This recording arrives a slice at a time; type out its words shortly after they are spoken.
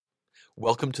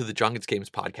Welcome to the John Gets Games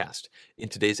podcast. In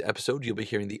today's episode, you'll be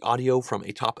hearing the audio from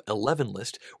a top 11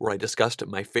 list where I discussed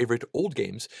my favorite old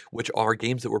games, which are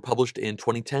games that were published in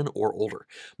 2010 or older.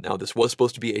 Now, this was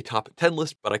supposed to be a top 10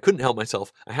 list, but I couldn't help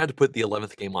myself. I had to put the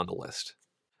 11th game on the list.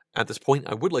 At this point,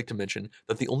 I would like to mention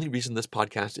that the only reason this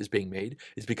podcast is being made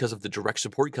is because of the direct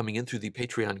support coming in through the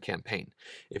Patreon campaign.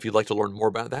 If you'd like to learn more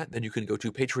about that, then you can go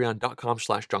to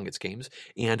patreon.com/JohnGetsGames,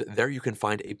 and there you can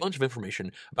find a bunch of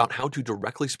information about how to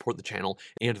directly support the channel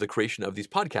and the creation of these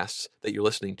podcasts that you're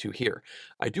listening to here.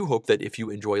 I do hope that if you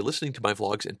enjoy listening to my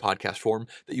vlogs in podcast form,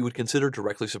 that you would consider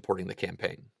directly supporting the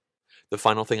campaign. The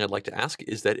final thing I'd like to ask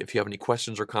is that if you have any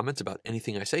questions or comments about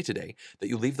anything I say today, that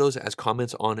you leave those as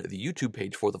comments on the YouTube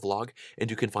page for the vlog, and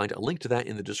you can find a link to that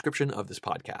in the description of this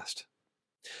podcast.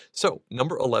 So,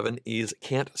 number 11 is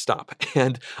Can't Stop,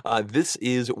 and this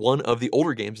is one of the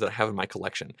older games that I have in my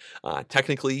collection.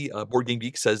 Technically, Board Game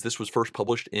Geek says this was first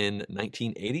published in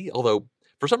 1980, although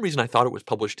for some reason, I thought it was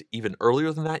published even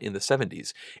earlier than that in the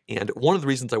 70s. And one of the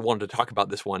reasons I wanted to talk about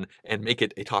this one and make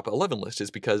it a top 11 list is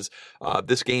because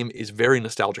this game is very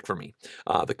nostalgic for me.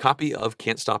 The copy of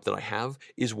Can't Stop that I have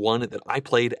is one that I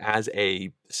played as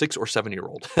a 6 or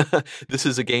 7-year-old. This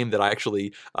is a game that I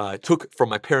actually took from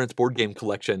my parents' board game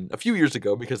collection a few years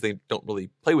ago because they don't really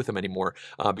play with them anymore,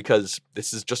 because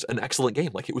this is just an excellent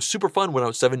game. Like, it was super fun when I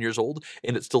was 7 years old,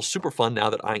 and it's still super fun now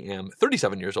that I am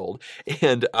 37 years old.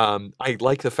 And I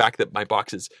like the fact that my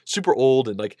box is super old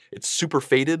and like it's super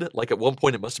faded. Like, at one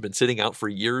point it must have been sitting out for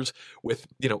years with,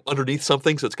 underneath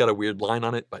something, so it's got a weird line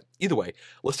on it. But either way,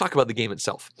 let's talk about the game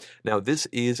itself. Now, this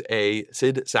is a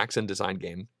Sid Sackson design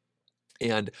game.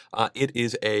 And it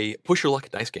is a push your luck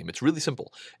dice game. It's really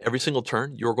simple. Every single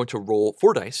turn, you're going to roll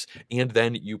 4 dice, and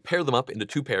then you pair them up into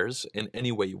 2 pairs in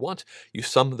any way you want. You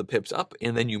sum the pips up,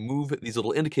 and then you move these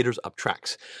little indicators up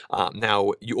tracks.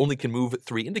 Now, you only can move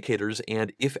 3 indicators,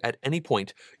 and if at any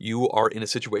point you are in a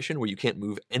situation where you can't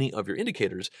move any of your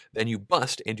indicators, then you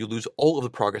bust and you lose all of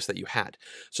the progress that you had.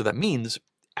 So that means,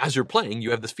 as you're playing, you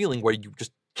have this feeling where you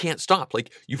just can't stop.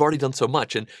 Like, you've already done so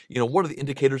much, and one of the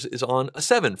indicators is on a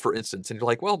 7, for instance, and you're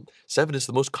like, well, 7 is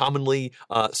the most commonly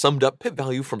summed up pip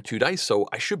value from 2 dice, so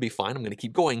I should be fine. I'm going to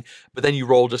keep going. But then you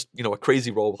roll just a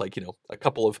crazy roll with a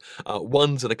couple of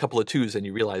 1s and a couple of 2s, and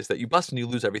you realize that you bust and you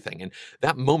lose everything. And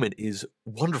that moment is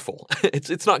wonderful.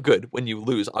 It's not good when you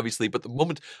lose, obviously, but the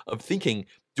moment of thinking,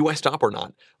 do I stop or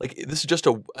not? Like, this is just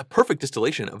a perfect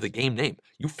distillation of the game name.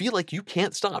 You feel like you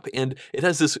can't stop, and it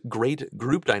has this great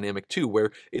group dynamic too,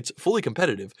 where it's fully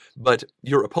competitive, but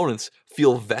your opponents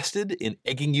feel vested in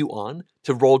egging you on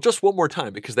to roll just one more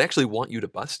time because they actually want you to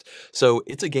bust. So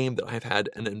it's a game that I've had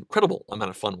an incredible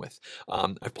amount of fun with.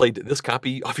 I've played this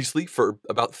copy, obviously, for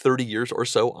about 30 years or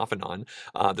so, off and on.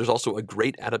 There's also a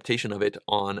great adaptation of it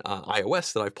on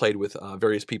iOS that I've played with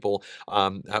various people.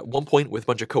 At one point, with a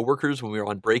bunch of coworkers, when we were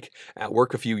on break at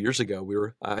work a few years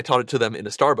ago, I taught it to them in a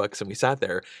Starbucks, and we sat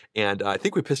there, and I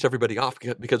think we pissed everybody off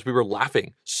because we were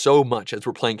laughing so much as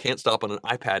we're playing Can't Stop on an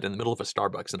iPad in the middle of a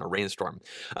Starbucks in a rainstorm.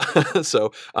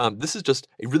 So this is just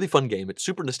a really fun game. It's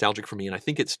super nostalgic for me, and I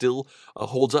think it still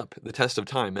holds up the test of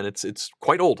time, and it's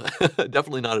quite old.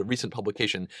 Definitely not a recent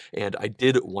publication, and I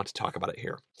did want to talk about it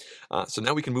here. So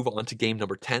now we can move on to game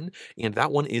number 10, and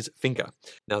that one is Finca.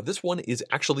 Now, this one is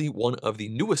actually one of the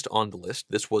newest on the list.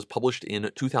 This was published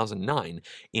in 2009,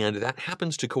 and that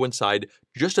happens to coincide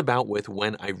just about with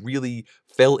when I really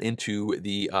fell into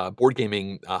the board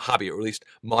gaming hobby, or at least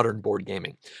modern board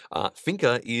gaming.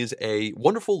 Finca is a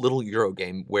wonderful little Euro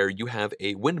game where you have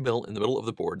a windmill in the middle of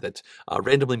the board that's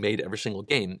randomly made every single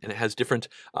game, and it has different,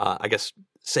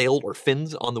 sail or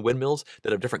fins on the windmills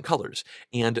that have different colors.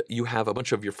 And you have a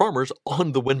bunch of your farmers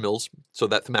on the windmills, so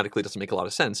that thematically doesn't make a lot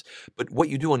of sense. But what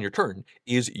you do on your turn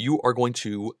is you are going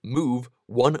to move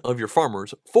one of your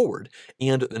farmers forward,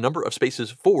 and the number of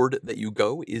spaces forward that you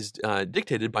go is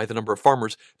dictated by the number of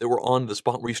farmers that were on the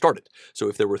spot where you started. So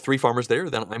if there were 3 farmers there,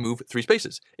 then I move 3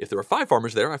 spaces. If there are 5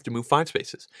 farmers there, I have to move 5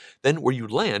 spaces. Then where you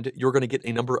land, you're going to get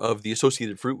a number of the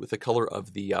associated fruit with the color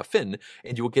of the fin,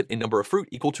 and you will get a number of fruit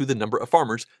equal to the number of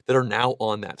farmers that are now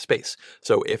on that space.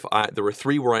 So if there were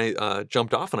 3 where I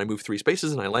jumped off and I moved 3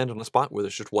 spaces and I land on a spot where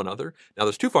there's just 1 other, now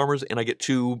there's 2 farmers and I get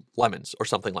 2 lemons or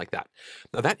something like that.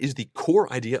 Now that is the core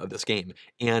idea of this game,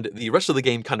 and the rest of the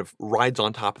game kind of rides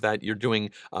on top of that. You're doing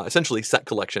essentially set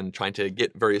collection, trying to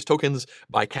get various tokens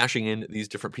by cashing in these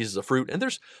different pieces of fruit, and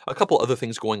there's a couple other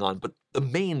things going on, but the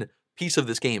main piece of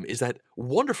this game is that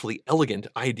wonderfully elegant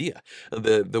idea.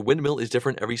 The windmill is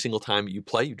different every single time you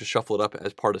play. You just shuffle it up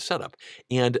as part of setup,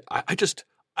 and I just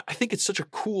I think it's such a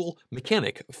cool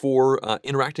mechanic for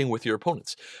interacting with your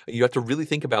opponents. You have to really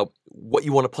think about what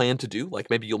you want to plan to do. Like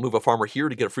maybe you'll move a farmer here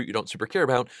to get a fruit you don't super care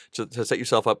about to set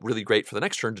yourself up really great for the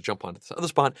next turn to jump onto this other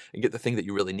spot and get the thing that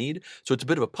you really need. So it's a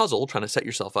bit of a puzzle trying to set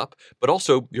yourself up, but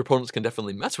also your opponents can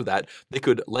definitely mess with that. They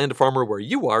could land a farmer where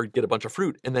you are, get a bunch of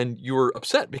fruit, and then you're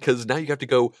upset because now you have to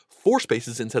go 4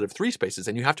 spaces instead of 3 spaces,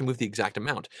 and you have to move the exact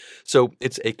amount. So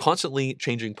it's a constantly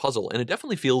changing puzzle, and it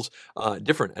definitely feels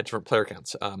different at different player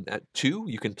counts. At 2,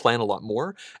 you can plan a lot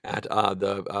more. At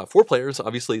the 4 players,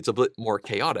 obviously it's a bit more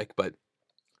chaotic, but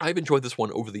I've enjoyed this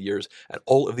one over the years at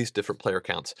all of these different player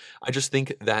counts. I just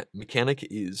think that mechanic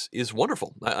is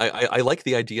wonderful. I like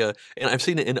the idea, and I've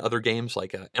seen it in other games,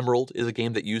 like Emerald is a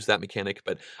game that used that mechanic,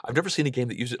 but I've never seen a game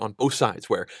that used it on both sides,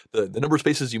 where the number of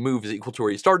spaces you move is equal to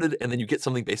where you started, and then you get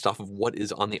something based off of what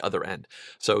is on the other end.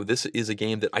 So this is a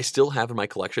game that I still have in my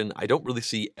collection. I don't really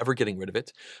see ever getting rid of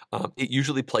it. It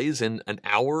usually plays in an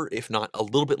hour, if not a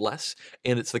little bit less,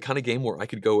 and it's the kind of game where I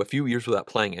could go a few years without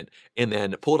playing it, and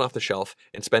then pull it off the shelf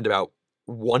and spend about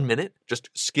 1 minute just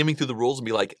skimming through the rules and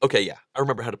be like, okay, yeah, I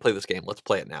remember how to play this game. Let's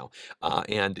play it now.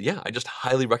 And yeah, I just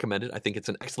highly recommend it. I think it's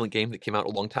an excellent game that came out a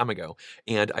long time ago.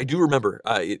 And I do remember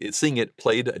seeing it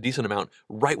played a decent amount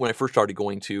right when I first started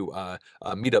going to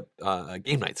meetup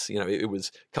game nights. You know, it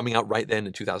was coming out right then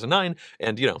in 2009.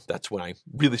 And, you know, that's when I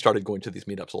really started going to these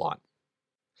meetups a lot.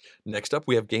 Next up,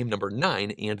 we have game number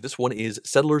 9, and this one is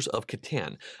Settlers of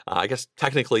Catan. I guess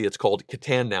technically it's called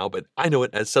Catan now, but I know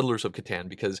it as Settlers of Catan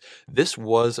because this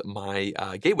was my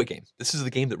gateway game. This is the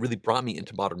game that really brought me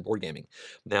into modern board gaming.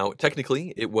 Now,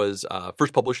 technically, it was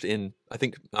first published in, I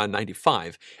think,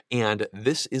 95, and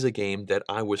this is a game that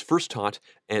I was first taught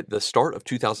at the start of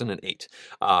 2008.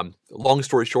 Long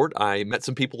story short, I met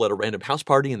some people at a random house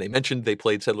party, and they mentioned they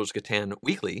played Settlers of Catan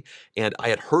weekly, and I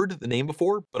had heard the name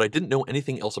before, but I didn't know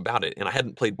anything else about it, and I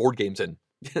hadn't played board games in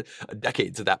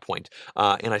decades at that point.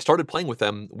 And I started playing with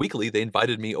them weekly. They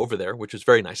invited me over there, which was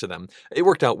very nice of them. It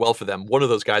worked out well for them. One of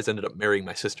those guys ended up marrying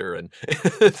my sister, and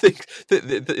I think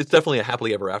it's definitely a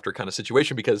happily ever after kind of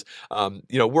situation because,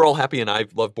 you know, we're all happy and I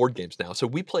love board games now. So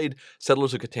we played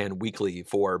Settlers of Catan weekly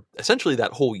for essentially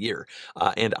that whole year,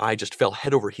 and I just fell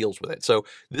head over heels with it. So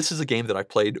this is a game that I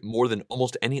played more than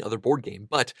almost any other board game,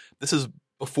 but this is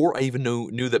before I even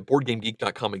knew that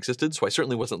BoardGameGeek.com existed, so I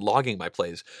certainly wasn't logging my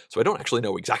plays, so I don't actually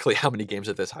know exactly how many games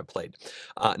of this I've played.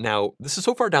 Now, this is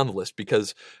so far down the list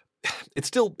because it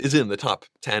still is in the top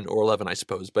 10 or 11, I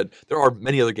suppose, but there are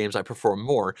many other games I prefer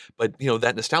more, but, you know,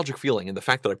 that nostalgic feeling and the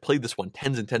fact that I played this one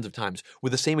tens and tens of times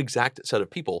with the same exact set of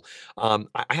people, I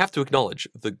have to acknowledge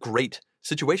the great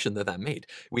situation that made.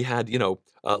 We had, you know,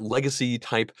 legacy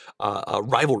type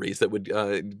rivalries that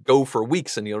would go for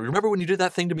weeks. And, you know, remember when you did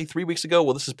that thing to me 3 weeks ago?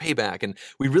 Well, this is payback. And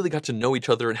we really got to know each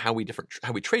other and how we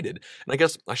traded. And I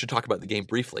guess I should talk about the game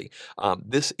briefly.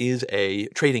 This is a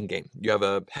trading game. You have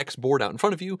a hex board out in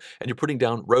front of you, and you're putting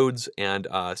down roads and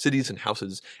cities and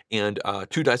houses, and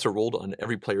 2 dice are rolled on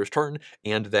every player's turn.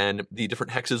 And then the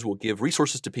different hexes will give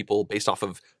resources to people based off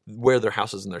of where their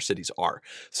houses and their cities are.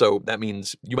 So that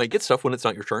means you might get stuff when it's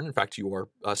not your turn. In fact, you are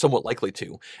somewhat likely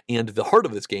to. And the heart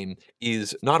of this game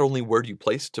is not only where do you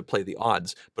place to play the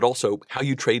odds, but also how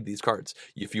you trade these cards.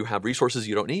 If you have resources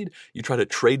you don't need, you try to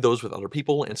trade those with other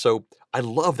people. And so I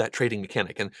love that trading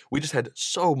mechanic. And we just had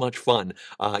so much fun.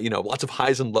 You know, lots of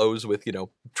highs and lows with, you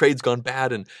know, trades gone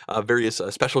bad and various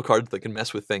special cards that can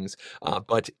mess with things.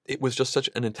 But it was just such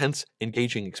an intense,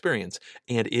 engaging experience.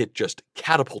 And it just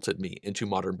catapulted me into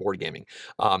modern board gaming.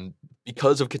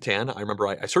 Because of Catan, I remember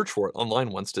I searched for it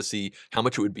online once to see how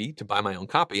much it would be to buy my own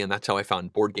copy, and that's how I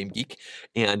found Board Game Geek,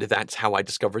 and that's how I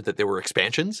discovered that there were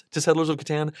expansions to Settlers of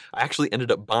Catan. I actually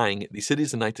ended up buying the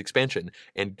Cities and Knights expansion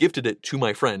and gifted it to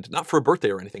my friend, not for a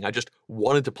birthday or anything. I just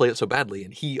wanted to play it so badly,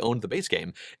 and he owned the base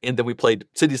game, and then we played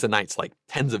Cities and Knights like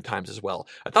tens of times as well.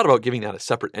 I thought about giving that a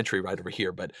separate entry right over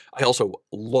here, but I also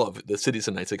love the Cities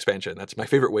and Knights expansion. That's my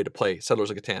favorite way to play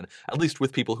Settlers of Catan, at least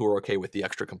with people who are okay with the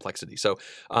extra complexity. So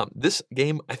this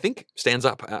game, I think, stands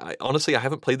up. Honestly, I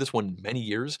haven't played this one in many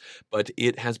years, but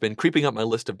it has been creeping up my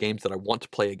list of games that I want to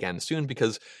play again soon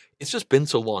because it's just been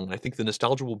so long. And I think the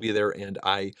nostalgia will be there, and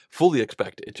I fully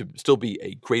expect it to still be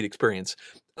a great experience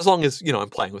as long as, you know, I'm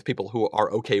playing with people who are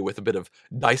okay with a bit of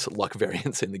dice luck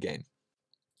variance in the game.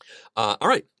 All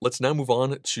right, let's now move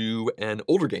on to an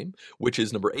older game, which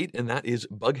is number 8, and that is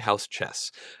Bug House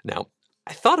Chess. Now,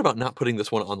 I thought about not putting this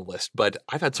one on the list, but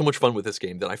I've had so much fun with this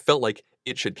game that I felt like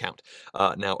it should count.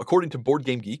 Now, according to Board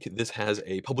Game Geek, this has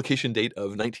a publication date of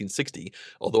 1960,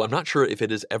 although I'm not sure if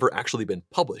it has ever actually been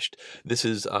published. This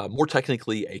is more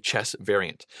technically a chess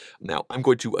variant. Now, I'm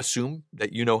going to assume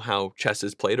that you know how chess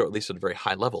is played, or at least at a very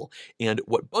high level, and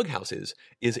what Bughouse is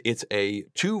it's a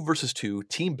 2 versus 2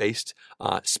 team-based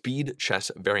speed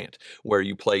chess variant, where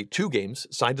you play 2 games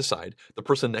side to side. The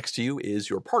person next to you is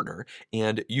your partner,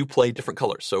 and you play different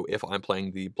colors. So if I'm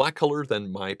playing the black color,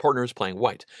 then my partner is playing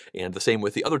white, and the same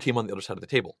with the other team on the other side of the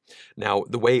table. Now,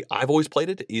 the way I've always played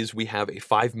it is we have a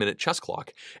 5-minute chess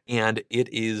clock, and it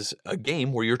is a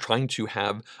game where you're trying to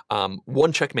have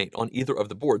one checkmate on either of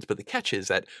the boards, but the catch is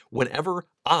that whenever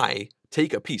I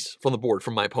take a piece from the board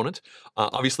from my opponent,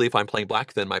 obviously if I'm playing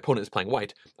black, then my opponent is playing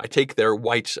white, I take their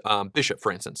white bishop,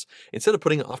 for instance. Instead of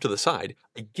putting it off to the side,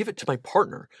 I give it to my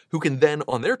partner, who can then,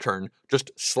 on their turn, just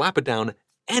slap it down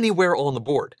anywhere on the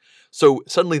board. So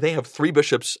suddenly they have 3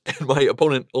 bishops and my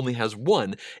opponent only has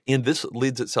 1, and this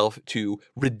leads itself to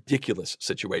ridiculous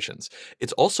situations.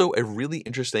 It's also a really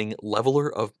interesting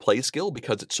leveler of play skill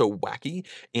because it's so wacky,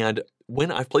 and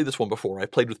when I've played this one before,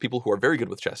 I've played with people who are very good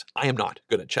with chess. I am not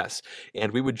good at chess,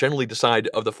 and we would generally decide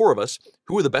of the 4 of us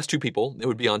who are the best 2 people. It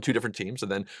would be on 2 different teams,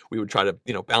 and then we would try to,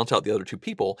 balance out the other 2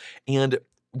 people, and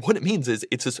what it means is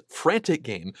it's this frantic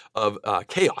game of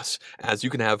chaos, as you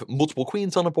can have multiple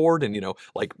queens on a board and,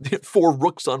 like 4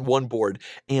 rooks on one board.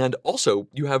 And also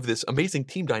you have this amazing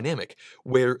team dynamic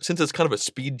where, since it's kind of a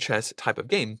speed chess type of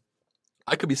game,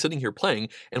 I could be sitting here playing,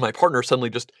 and my partner suddenly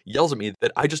just yells at me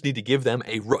that I just need to give them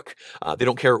a rook. They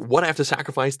don't care what I have to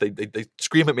sacrifice. They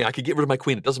scream at me. I could get rid of my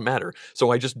queen. It doesn't matter.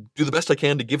 So I just do the best I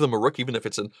can to give them a rook, even if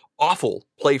it's an awful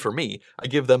play for me. I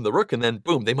give them the rook, and then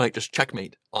boom, they might just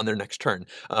checkmate on their next turn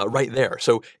right there.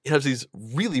 So it has these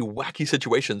really wacky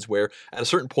situations where at a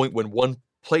certain point when one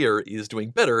player is doing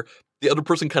better, the other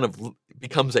person kind of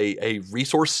becomes a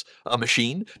resource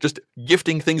machine, just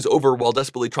gifting things over while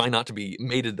desperately trying not to be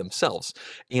mated themselves.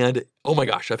 And oh my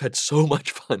gosh, I've had so much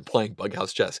fun playing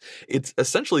Bughouse Chess. It's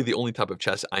essentially the only type of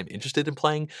chess I'm interested in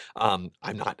playing. I'm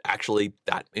not actually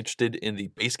that interested in the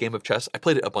base game of chess. I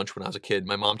played it a bunch when I was a kid.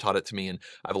 My mom taught it to me, and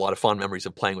I have a lot of fond memories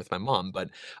of playing with my mom. But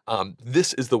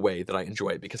this is the way that I enjoy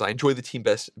it, because I enjoy the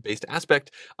team-based aspect.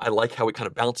 I like how it kind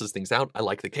of balances things out. I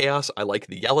like the chaos. I like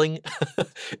the yelling.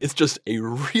 It's just a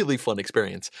really fun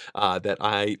experience that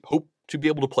I hope to be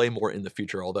able to play more in the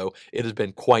future, although it has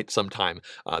been quite some time.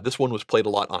 This one was played a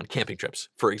lot on camping trips,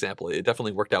 for example. It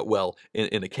definitely worked out well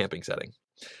in a camping setting.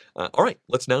 All right,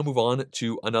 let's now move on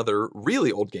to another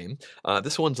really old game.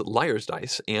 This one's Liar's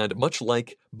Dice, and much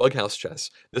like Bughouse Chess,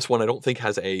 this one I don't think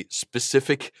has a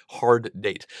specific hard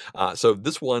date. So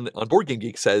this one on Board Game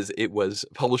Geek says it was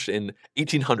published in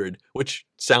 1800, which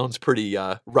sounds pretty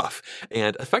rough.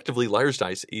 And effectively, Liar's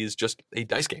Dice is just a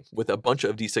dice game with a bunch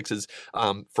of D6s.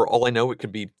 For all I know, it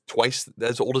could be twice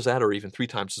as old as that, or even 3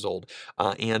 times as old.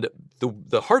 And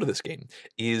the heart of this game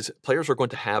is players are going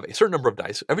to have a certain number of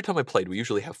dice. Every time I played, we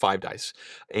usually have 5 dice,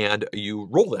 and you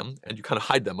roll them and you kind of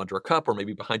hide them under a cup or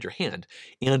maybe behind your hand.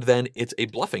 And then it's a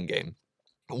bluffing game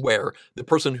where the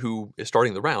person who is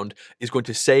starting the round is going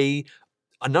to say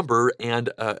a number and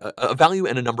a value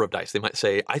and a number of dice. They might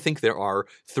say, I think there are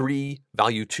 3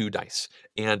 value 2 dice.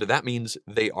 And that means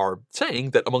they are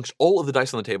saying that amongst all of the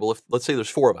dice on the table, if let's say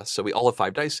there's 4 of us, so we all have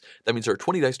 5 dice, that means there are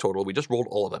 20 dice total. We just rolled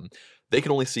all of them. They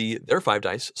can only see their 5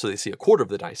 dice, so they see a quarter of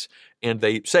the dice, and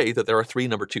they say that there are 3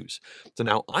 number 2s. So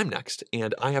now I'm next,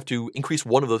 and I have to increase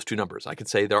one of those 2 numbers. I could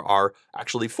say there are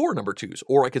actually 4 number 2s,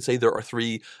 or I could say there are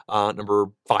 3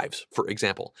 number 5s, for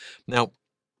example. Now,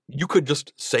 you could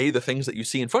just say the things that you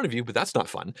see in front of you, but that's not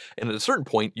fun. And at a certain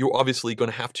point, you're obviously going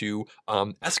to have to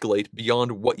escalate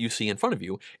beyond what you see in front of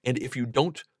you. And if you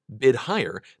don't bid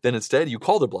higher, then instead you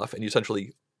call the bluff and you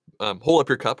essentially hold up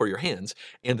your cup or your hands,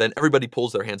 and then everybody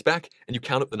pulls their hands back and you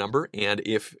count up the number. And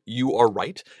if you are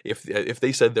right, if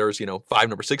they said there's 5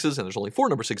 number 6s and there's only 4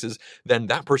 number 6s, then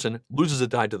that person loses a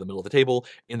die to the middle of the table,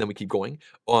 and then we keep going.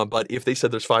 But if they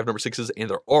said there's 5 number 6s and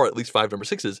there are at least 5 number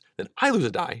 6s, then I lose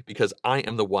a die because I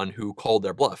am the one who called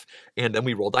their bluff, and then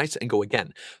we roll dice and go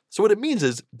again. So what it means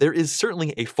is there is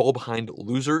certainly a fall behind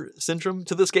loser syndrome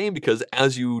to this game, because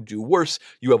as you do worse,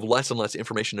 you have less and less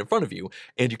information in front of you,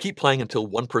 and you keep playing until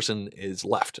one person is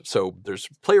left. So there's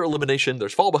player elimination,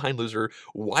 there's fall behind loser.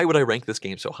 Why would I rank this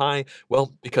game so high?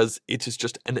 Well, because it is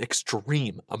just an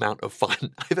extreme amount of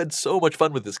fun. I've had so much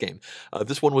fun with this game.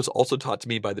 This one was also taught to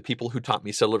me by the people who taught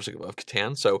me Settlers of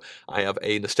Catan, so I have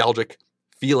a nostalgic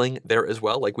feeling there as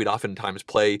well. Like, we'd oftentimes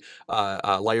play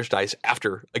Liar's Dice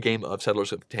after a game of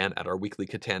Settlers of Catan at our weekly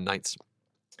Catan nights.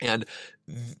 And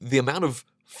the amount of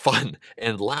fun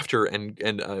and laughter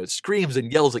and screams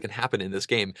and yells that can happen in this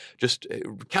game just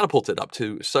catapults it up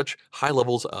to such high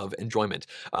levels of enjoyment.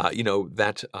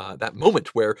 That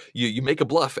moment where you make a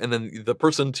bluff and then the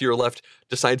person to your left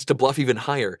decides to bluff even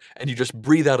higher, and you just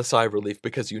breathe out a sigh of relief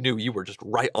because you knew you were just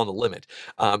right on the limit.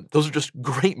 Those are just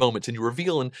great moments, and you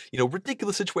reveal in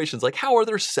ridiculous situations like, how are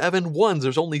there 7 ones?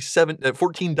 There's only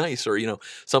 14 dice, or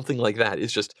something like that.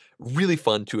 It's just really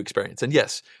fun to experience. And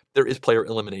yes, there is player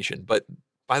elimination, but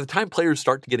by the time players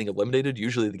start getting eliminated,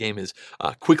 usually the game is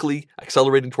quickly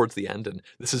accelerating towards the end, and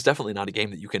this is definitely not a game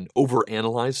that you can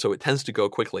overanalyze, so it tends to go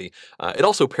quickly. It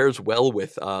also pairs well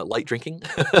with light drinking.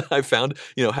 I've found,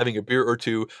 having a beer or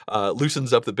two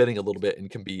loosens up the bidding a little bit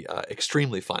and can be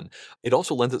extremely fun. It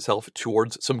also lends itself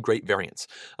towards some great variants.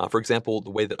 For example,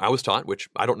 the way that I was taught, which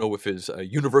I don't know if is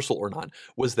universal or not,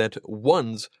 was that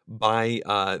ones by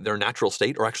their natural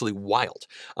state are actually wild.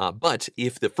 But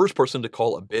if the first person to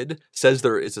call a bid says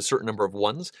there is a certain number of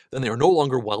ones, then they are no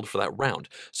longer wild for that round.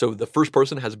 So the first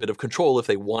person has a bit of control if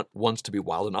they want ones to be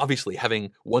wild, and obviously having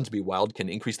ones be wild can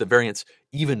increase the variance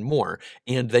even more.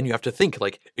 And then you have to think,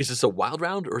 like, is this a wild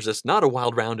round or is this not a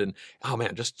wild round? And oh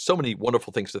man, just so many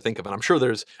wonderful things to think of. And I'm sure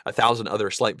there's 1,000 other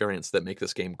slight variants that make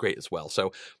this game great as well.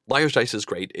 So Liar's Dice is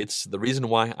great. It's the reason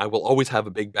why I will always have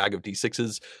a big bag of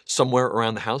D6s somewhere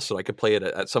around the house so I could play it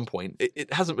at some point.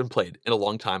 It hasn't been played in a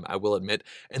long time, I will admit.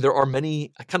 And there are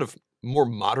many kind of more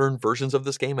modern versions of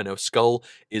this game. I know Skull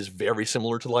is very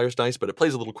similar to Liar's Dice, but it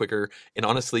plays a little quicker and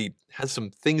honestly has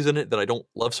some things in it that I don't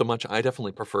love so much. I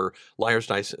definitely prefer Liar's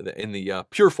Dice in the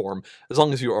pure form, as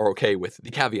long as you are okay with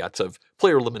the caveats of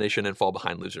player elimination and fall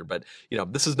behind loser. But,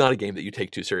 this is not a game that you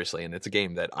take too seriously, and it's a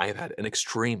game that I have had an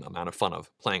extreme amount of fun of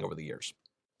playing over the years.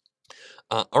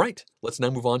 All right, let's now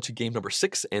move on to game number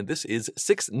 6, and this is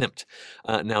Six Nimmt.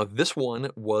 Now, this one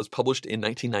was published in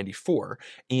 1994,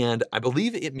 and I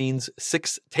believe it means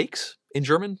 6 takes in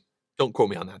German. Don't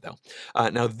quote me on that, though.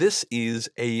 Now, this is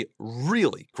a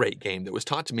really great game that was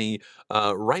taught to me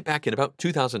right back in about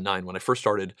 2009 when I first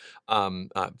started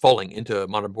falling into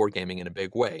modern board gaming in a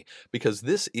big way, because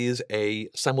this is a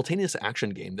simultaneous action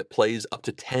game that plays up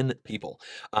to 10 people.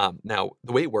 Now,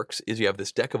 the way it works is you have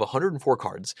this deck of 104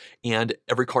 cards, and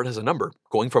every card has a number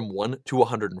going from 1 to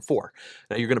 104.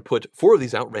 Now, you're going to put 4 of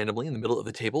these out randomly in the middle of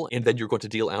the table, and then you're going to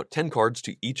deal out 10 cards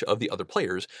to each of the other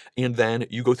players, and then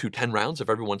you go through 10 rounds of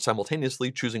everyone simultaneously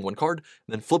choosing one card,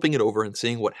 and then flipping it over and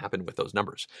seeing what happened with those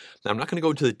numbers. Now, I'm not going to go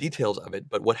into the details of it,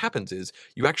 but what happens is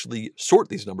you actually sort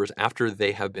these numbers after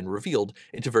they have been revealed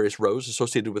into various rows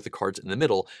associated with the cards in the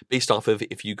middle, based off of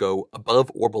if you go above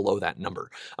or below that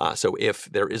number. So if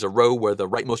there is a row where the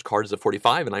rightmost card is a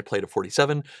 45 and I played a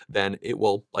 47, then it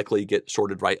will likely get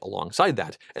sorted right alongside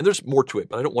that. And there's more to it,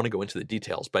 but I don't want to go into the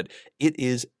details. But it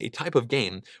is a type of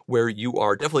game where you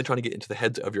are definitely trying to get into the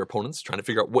heads of your opponents, trying to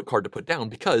figure out what card to put down,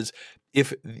 because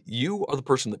if you are the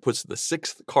person that puts the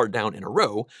 6th card down in a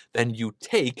row, then you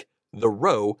take the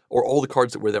row or all the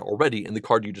cards that were there already, and the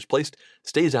card you just placed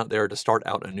stays out there to start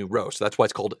out a new row. So that's why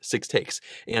it's called 6 takes.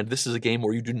 And this is a game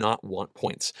where you do not want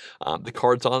points. The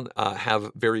cards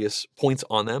have various points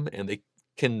on them, and they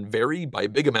can vary by a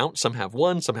big amount. Some have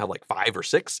 1, some have like 5 or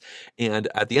 6. And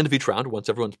at the end of each round, once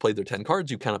everyone's played their 10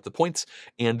 cards, you count up the points.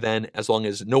 And then as long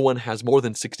as no one has more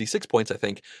than 66 points, I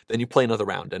think, then you play another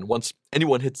round. And once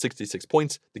anyone hits 66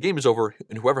 points, the game is over,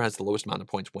 and whoever has the lowest amount of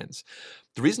points wins.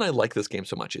 The reason I like this game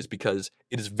so much is because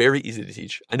it is very easy to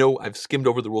teach. I know I've skimmed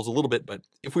over the rules a little bit, but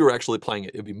if we were actually playing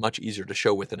it, it would be much easier to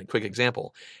show with in a quick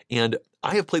example. And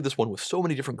I have played this one with so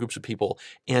many different groups of people,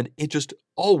 and it just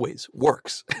always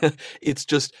works. It's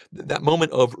just that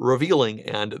moment of revealing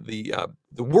and the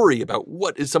worry about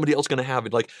what is somebody else going to have.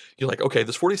 And you're like, okay,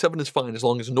 this 47 is fine as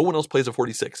long as no one else plays a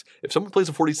 46. If someone plays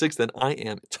a 46, then I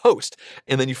am toast.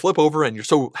 And then you flip over and you're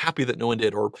so happy that no one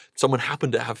did, or someone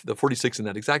happened to have the 46 in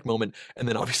that exact moment. And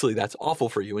then obviously that's awful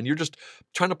for you. And you're just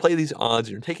trying to play these odds,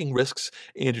 and you're taking risks,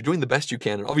 and you're doing the best you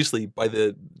can. And obviously by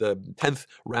the 10th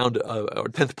round or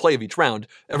 10th play of each round,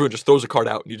 everyone just throws a card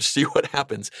out and you just see what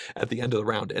happens at the end of the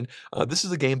round. And this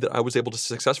is a game that I was able to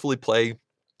successfully play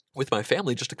with my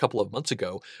family just a couple of months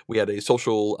ago. We had a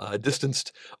social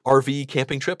distanced RV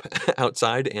camping trip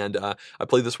outside, and I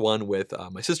played this one with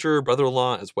my sister,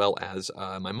 brother-in-law, as well as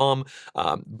my mom.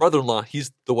 Brother-in-law,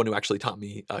 he's the one who actually taught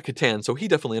me Catan, so he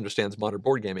definitely understands modern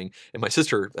board gaming, and my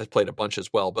sister has played a bunch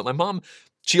as well. But my mom,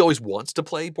 she always wants to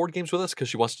play board games with us because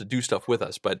she wants to do stuff with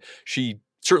us, but she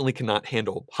certainly cannot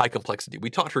handle high complexity.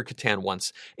 We taught her Catan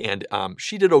once, and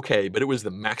she did okay, but it was the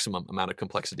maximum amount of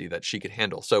complexity that she could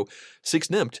handle. So Six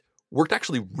Nimmt worked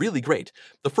actually really great.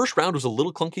 The first round was a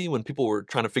little clunky when people were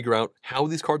trying to figure out how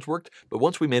these cards worked, but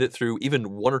once we made it through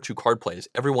even 1 or 2 card plays,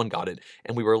 everyone got it,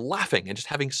 and we were laughing and just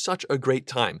having such a great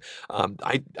time.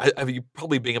 You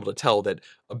probably being able to tell that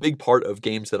a big part of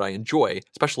games that I enjoy,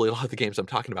 especially a lot of the games I'm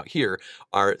talking about here,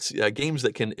 are games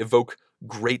that can evoke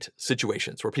great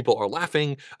situations where people are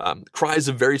laughing, cries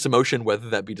of various emotion, whether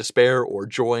that be despair or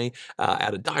joy,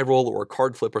 at a die roll or a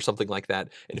card flip or something like that.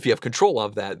 And if you have control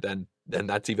of that, then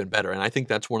that's even better. And I think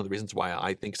that's one of the reasons why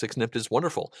I think Six Nipped is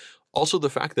wonderful. Also, the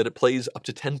fact that it plays up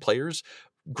to 10 players,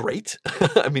 great.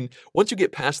 I mean, once you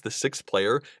get past the 6th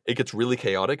player, it gets really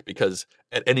chaotic because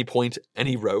at any point,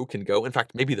 any row can go. In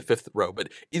fact, maybe the 5th row, but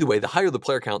either way, the higher the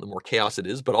player count, the more chaos it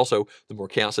is, but also the more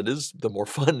chaos it is, the more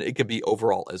fun it can be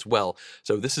overall as well.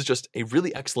 So this is just a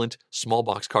really excellent small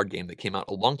box card game that came out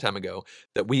a long time ago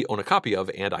that we own a copy of,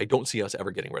 and I don't see us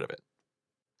ever getting rid of it.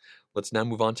 Let's now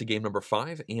move on to game number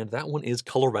 5, and that one is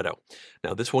Coloretto.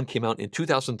 Now, this one came out in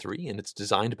 2003, and it's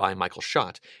designed by Michael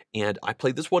Schott, and I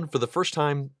played this one for the first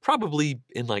time probably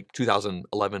in like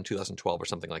 2011, 2012, or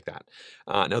something like that.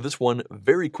 Now, this one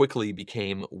very quickly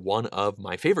became one of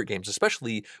my favorite games,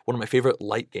 especially one of my favorite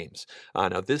light games.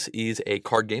 Now, this is a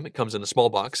card game. It comes in a small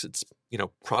box. It's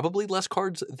probably less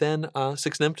cards than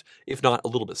Six Nipped, if not a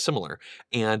little bit similar.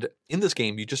 And in this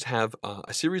game, you just have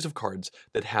a series of cards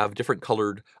that have different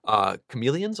colored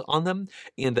chameleons on them,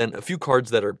 and then a few cards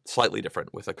that are slightly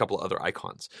different with a couple of other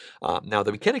icons. Now,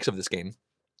 the mechanics of this game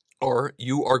are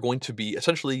you are going to be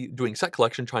essentially doing set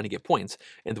collection, trying to get points.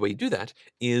 And the way you do that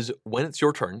is when it's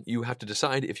your turn, you have to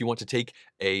decide if you want to take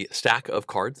a stack of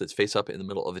cards that's face up in the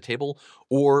middle of the table,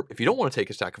 or if you don't want to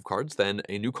take a stack of cards, then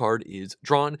a new card is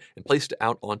drawn and placed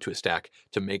out onto a stack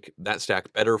to make that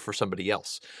stack better for somebody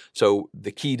else. So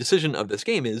the key decision of this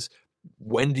game is,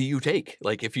 when do you take?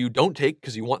 Like, if you don't take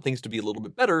because you want things to be a little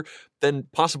bit better, then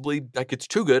possibly that gets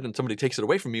too good and somebody takes it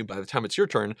away from you. By the time it's your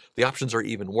turn, the options are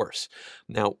even worse.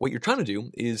 Now, what you're trying to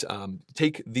do is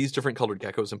take these different colored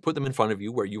geckos and put them in front of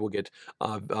you, where you will get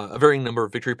a varying number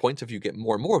of victory points if you get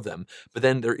more and more of them. But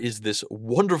then there is this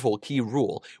wonderful key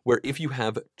rule where if you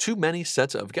have too many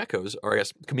sets of geckos, or I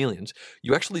guess chameleons,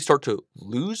 you actually start to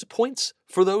lose points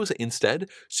for those instead.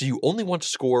 So you only want to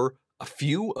score a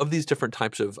few of these different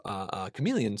types of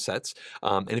chameleon sets,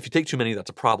 and if you take too many,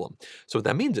 that's a problem. So what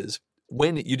that means is,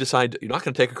 when you decide you're not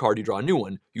going to take a card, you draw a new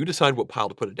one, you decide what pile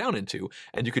to put it down into,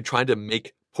 and you could try to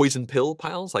make poison pill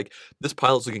piles. Like, this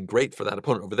pile is looking great for that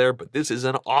opponent over there, but this is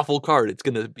an awful card. It's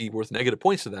going to be worth negative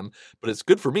points to them, but it's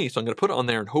good for me, so I'm going to put it on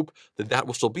there and hope that that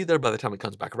will still be there by the time it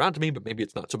comes back around to me, but maybe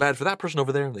it's not so bad for that person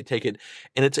over there, and they take it.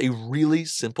 And it's a really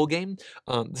simple game.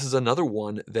 This is another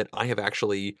one that I have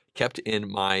actually kept in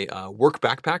my work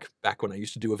backpack back when I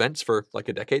used to do events for like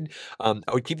a decade. I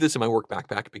would keep this in my work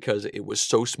backpack because it was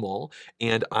so small,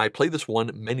 and I played this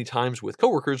one many times with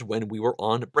coworkers when we were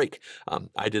on break.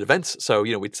 I did events, so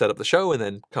we'd set up the show and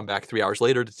then come back 3 hours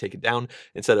later to take it down.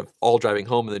 Instead of all driving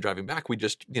home and then driving back, we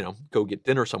just go get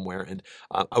dinner somewhere, and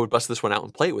I would bust this one out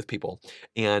and play it with people.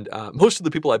 And most of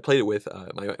the people I played it with,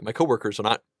 my coworkers, are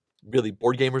not really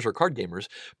board gamers or card gamers,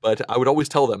 but I would always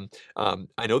tell them,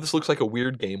 I know this looks like a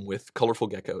weird game with colorful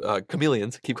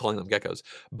chameleons, keep calling them geckos,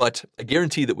 but I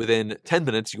guarantee that within 10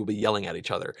 minutes you'll be yelling at each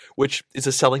other, which is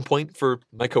a selling point for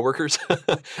my coworkers.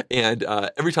 And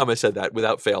every time I said that,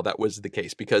 without fail, that was the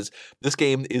case, because this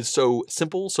game is so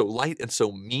simple, so light, and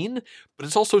so mean, but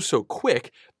it's also so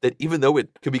quick that even though it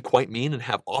could be quite mean and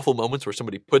have awful moments where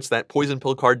somebody puts that poison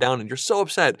pill card down and you're so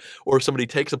upset, or somebody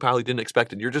takes a pile you didn't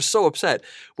expect and you're just so upset,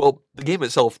 well, the game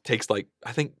itself takes like,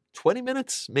 I think, 20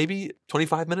 minutes, maybe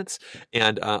 25 minutes.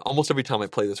 And almost every time I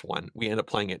play this one, we end up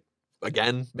playing it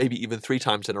again, maybe even 3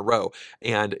 times in a row.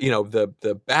 And,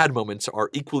 the bad moments are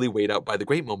equally weighed out by the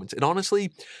great moments. And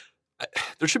honestly,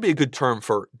 there should be a good term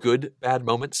for good bad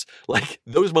moments. Like,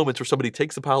 those moments where somebody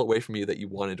takes the pile away from you that you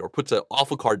wanted, or puts an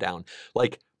awful card down.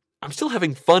 Like, I'm still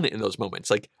having fun in those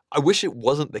moments. Like, I wish it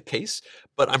wasn't the case,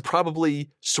 but I'm probably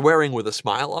swearing with a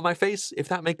smile on my face, if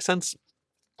that makes sense.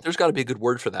 There's got to be a good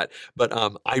word for that. But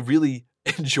I really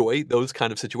enjoy those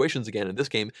kind of situations again, and this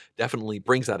game definitely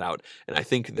brings that out. And I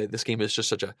think that this game is just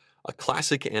such a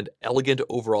classic and elegant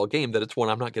overall game that it's one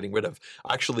I'm not getting rid of.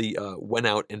 I actually went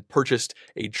out and purchased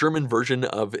a German version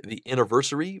of the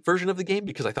anniversary version of the game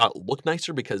because I thought it looked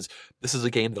nicer, because this is a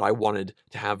game that I wanted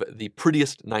to have the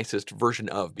prettiest, nicest version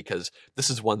of, because this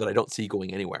is one that I don't see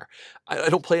going anywhere. I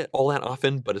don't play it all that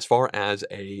often, but as far as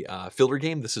a filler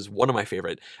game, this is one of my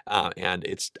favorite, and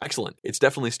it's excellent. It's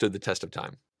definitely stood the test of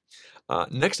time.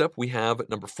 Next up, we have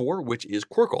number 4, which is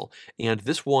Quirkle, and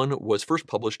this one was first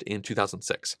published in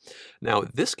 2006. Now,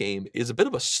 this game is a bit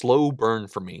of a slow burn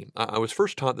for me. I was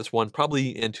first taught this one probably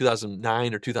in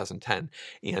 2009 or 2010,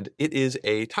 and it is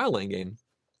a tile-laying game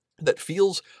that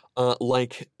feels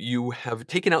like you have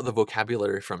taken out the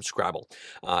vocabulary from Scrabble.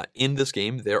 In this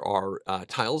game, there are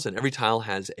tiles, and every tile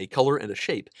has a color and a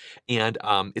shape, and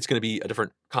it's going to be a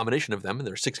different combination of them, and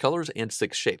there are 6 colors and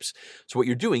 6 shapes. So what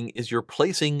you're doing is you're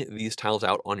placing these tiles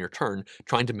out on your turn,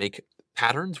 trying to make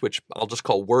patterns, which I'll just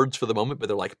call words for the moment, but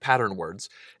they're like pattern words.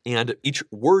 And each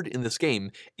word in this game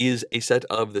is a set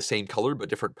of the same color but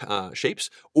different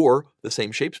shapes, or the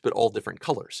same shapes but all different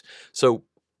colors. So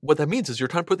what that means is you're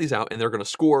trying to put these out, and they're going to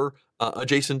score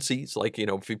adjacencies. Like,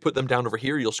 if you put them down over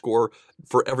here, you'll score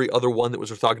for every other one that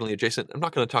was orthogonally adjacent. I'm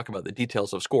not going to talk about the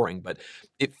details of scoring, but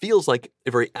it feels like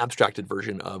a very abstracted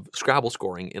version of Scrabble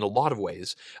scoring in a lot of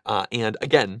ways. And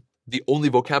again, the only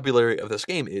vocabulary of this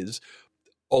game is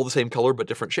all the same color but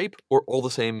different shape, or all the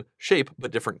same shape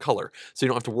but different color. So you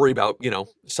don't have to worry about,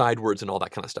 side words and all that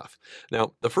kind of stuff.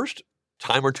 Now, the first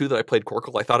time or two that I played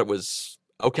Quirkle, I thought it was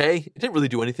okay. It didn't really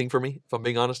do anything for me, if I'm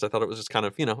being honest. I thought it was just kind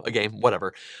of, a game,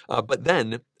 whatever. But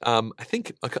then, I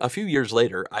think a few years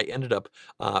later, I ended up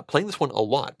playing this one a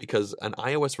lot because an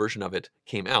iOS version of it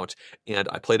came out, and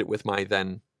I played it with my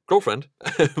then girlfriend,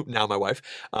 now my wife,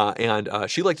 and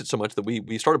she liked it so much that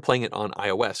we started playing it on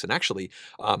iOS. And actually,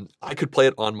 I could play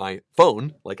it on my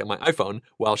phone, like on my iPhone,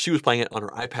 while she was playing it on her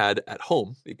iPad at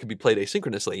home. It could be played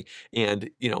asynchronously.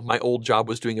 And, my old job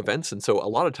was doing events. And so a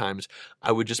lot of times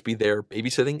I would just be there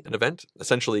babysitting an event,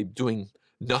 essentially doing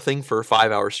nothing for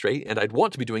 5 hours straight, and I'd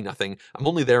want to be doing nothing. I'm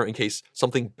only there in case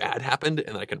something bad happened,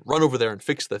 and I can run over there and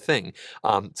fix the thing.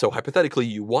 So hypothetically,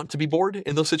 you want to be bored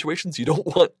in those situations. You don't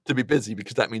want to be busy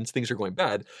because that means things are going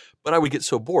bad. But I would get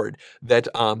so bored that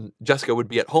Jessica would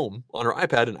be at home on her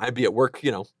iPad, and I'd be at work,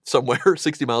 somewhere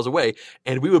 60 miles away,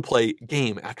 and we would play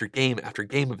game after game after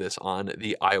game of this on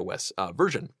the iOS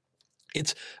version.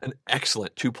 It's an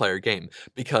excellent 2-player game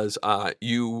because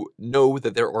you know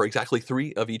that there are exactly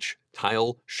 3 of each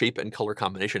tile, shape, and color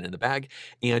combination in the bag,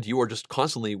 and you are just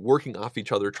constantly working off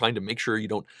each other, trying to make sure you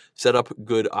don't set up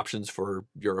good options for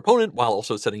your opponent while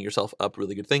also setting yourself up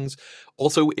really good things.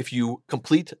 Also, if you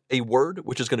complete a word,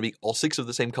 which is going to be all 6 of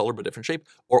the same color but different shape,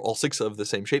 or all 6 of the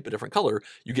same shape but different color,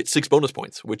 you get 6 bonus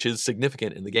points, which is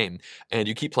significant in the game, and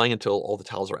you keep playing until all the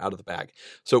tiles are out of the bag.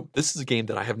 So this is a game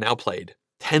that I have now played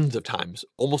tens of times.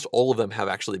 Almost all of them have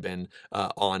actually been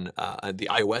on the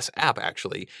iOS app,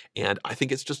 actually, and I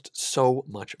think it's just so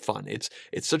much fun. It's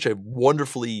such a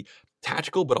wonderfully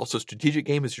tactical but also strategic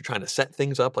game as you're trying to set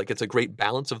things up. Like, it's a great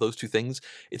balance of those two things.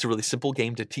 It's a really simple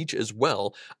game to teach as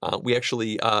well. We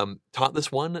actually taught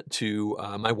this one to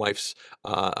my wife's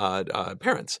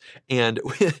parents, and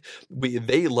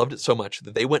they loved it so much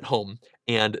that they went home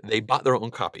and they bought their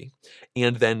own copy,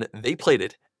 and then they played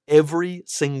it every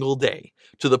single day,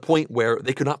 to the point where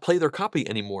they could not play their copy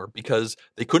anymore because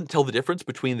they couldn't tell the difference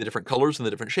between the different colors and the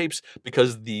different shapes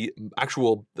because the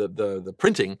actual the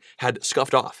printing had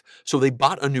scuffed off. So they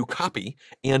bought a new copy,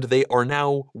 and they are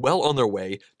now well on their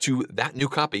way to that new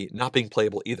copy not being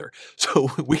playable either. So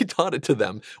we taught it to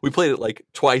them. We played it like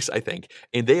twice, I think,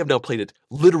 and they have now played it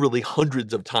literally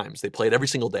hundreds of times. They play it every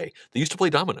single day. They used to play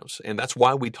dominoes, and that's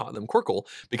why we taught them Quirkle,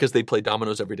 because they play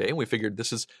dominoes every day, and we figured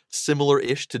this is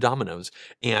similar-ish to dominoes.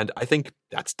 And I think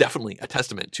that's definitely a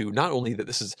testament to not only that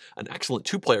this is an excellent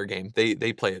 2-player game, they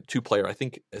play a 2-player, I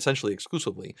think, essentially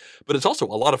exclusively, but it's also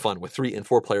a lot of fun with 3 and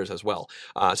 4 players as well.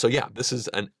 So yeah, this is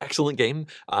an excellent game.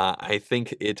 I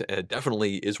think it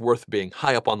definitely is worth being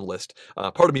high up on the list.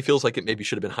 Part of me feels like it maybe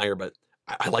should have been higher, but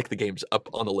I like the games up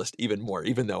on the list even more,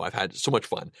 even though I've had so much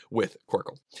fun with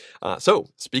Quirkle. So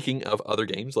speaking of other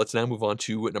games, let's now move on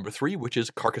to number 3, which is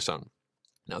Carcassonne.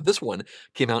 Now, this one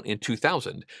came out in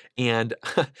 2000, and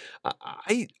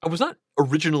I was not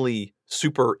originally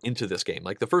super into this game.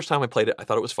 Like, the first time I played it, I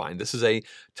thought it was fine. This is a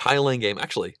tile-laying game.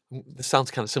 Actually, this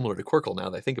sounds kind of similar to Quirkle now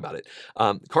that I think about it.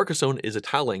 Carcassonne is a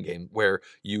tile-laying game where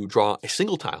you draw a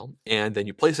single tile, and then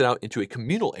you place it out into a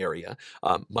communal area,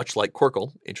 much like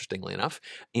Quirkle, interestingly enough,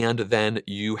 and then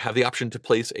you have the option to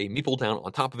place a meeple down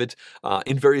on top of it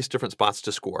in various different spots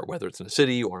to score, whether it's in a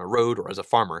city or on a road or as a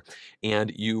farmer,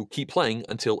 and you keep playing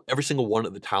until every single one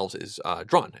of the tiles is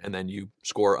drawn, and then you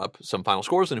score up some final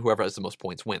scores, and whoever has the most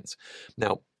points wins.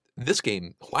 Now, this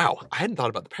game, wow, I hadn't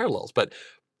thought about the parallels, but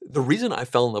the reason I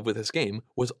fell in love with this game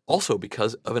was also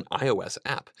because of an iOS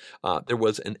app. There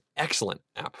was an excellent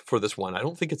app for this one. I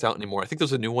don't think it's out anymore. I think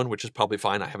there's a new one, which is probably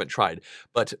fine. I haven't tried,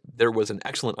 but there was an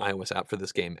excellent iOS app for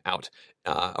this game out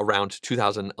around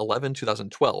 2011,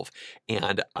 2012,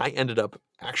 and I ended up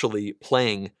actually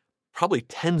playing probably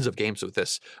tens of games with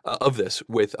this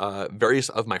with various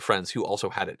of my friends who also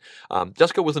had it.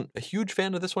 Jessica wasn't a huge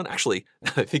fan of this one. Actually,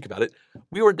 now that I think about it,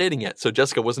 we weren't dating yet, so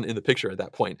Jessica wasn't in the picture at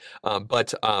that point.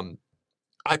 But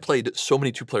I played so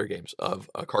many two-player games of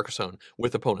Carcassonne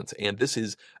with opponents, and this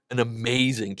is an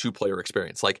amazing two-player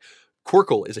experience. Like,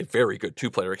 Quirkle is a very good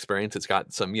two-player experience. It's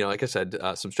got some, like I said,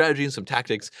 some strategy and some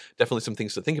tactics, definitely some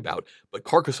things to think about. But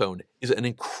Carcassonne is an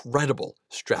incredible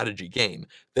strategy game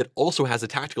that also has a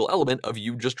tactical element of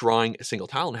you just drawing a single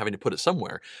tile and having to put it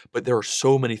somewhere. But there are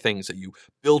so many things that you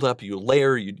build up, you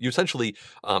layer, you essentially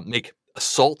make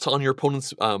assaults on your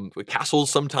opponent's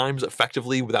castles sometimes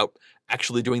effectively without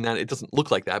actually doing that. It doesn't look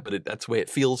like that, but that's the way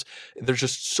it feels. There's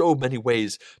just so many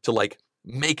ways to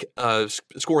make a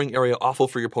scoring area awful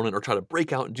for your opponent or try to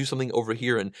break out and do something over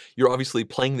here. And you're obviously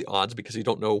playing the odds because you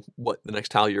don't know what the next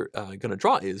tile you're going to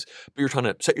draw is, but you're trying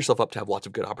to set yourself up to have lots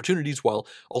of good opportunities while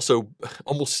also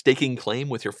almost staking claim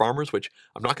with your farmers, which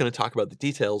I'm not going to talk about the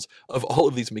details of all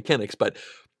of these mechanics, but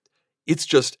it's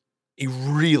just a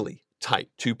really tight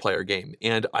two-player game.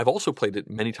 And I've also played it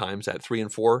many times at 3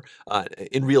 and 4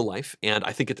 in real life, and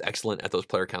I think it's excellent at those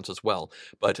player counts as well.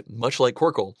 But much like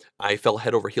Quirkle, I fell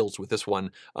head over heels with this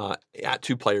one at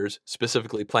 2 players,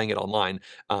 specifically playing it online.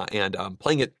 And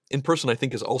playing it in person, I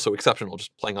think, is also exceptional.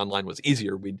 Just playing online was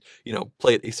easier. We'd,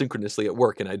 play it asynchronously at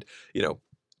work, and I'd,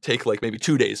 take maybe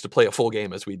 2 days to play a full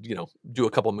game as we, do a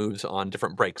couple moves on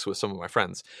different breaks with some of my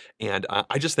friends. And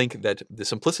I just think that the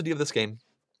simplicity of this game,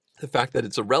 the fact that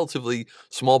it's a relatively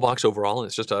small box overall, and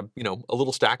it's just a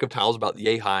little stack of tiles about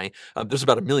yay high. There's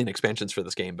about 1 million expansions for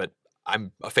this game, but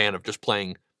I'm a fan of just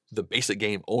playing the basic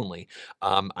game only.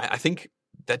 I think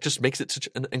that just makes it such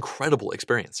an incredible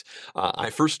experience. I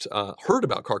first heard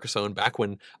about Carcassonne back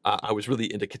when I was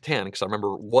really into Catan, because I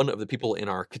remember one of the people in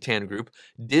our Catan group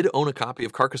did own a copy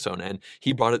of Carcassonne, and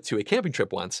he brought it to a camping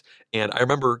trip once. And I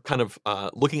remember kind of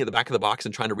looking at the back of the box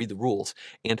and trying to read the rules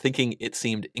and thinking it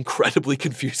seemed incredibly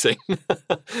confusing.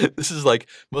 This is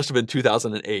must have been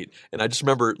 2008. And I just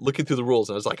remember looking through the rules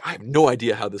and I was like, I have no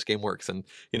idea how this game works. And,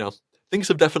 things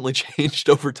have definitely changed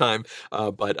over time,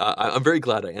 but I'm very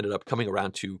glad I ended up coming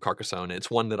around to Carcassonne.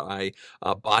 It's one that I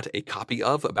bought a copy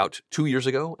of about 2 years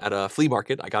ago at a flea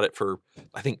market. I got it for,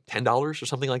 I think, $10 or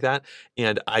something like that,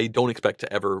 and I don't expect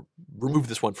to ever remove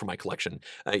this one from my collection.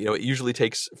 It usually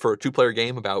takes, for a 2-player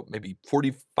game, about maybe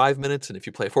 45 minutes, and if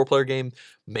you play a 4-player game,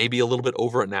 maybe a little bit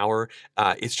over an hour.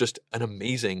 It's just an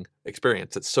amazing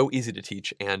experience. It's so easy to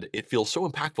teach, and it feels so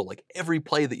impactful. Like, every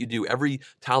play that you do, every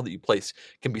tile that you place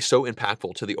can be so impactful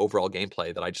to the overall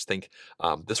gameplay that I just think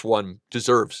this one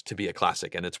deserves to be a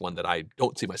classic, and it's one that I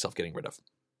don't see myself getting rid of.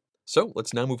 So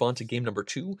let's now move on to game number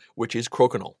 2, which is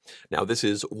Crokinole. Now, this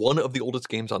is one of the oldest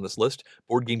games on this list.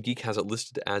 Board Game Geek has it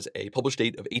listed as a published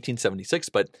date of 1876,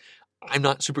 but I'm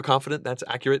not super confident that's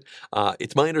accurate.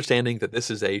 It's my understanding that this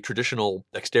is a traditional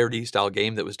dexterity-style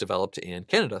game that was developed in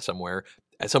Canada somewhere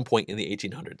at some point in the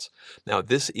 1800s. Now,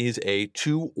 this is a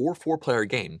 2 or 4-player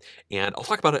game, and I'll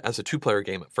talk about it as a 2-player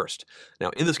game at first.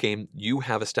 Now, in this game, you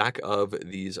have a stack of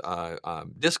these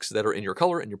discs that are in your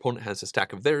color, and your opponent has a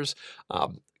stack of theirs.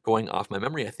 Going off my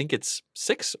memory, I think it's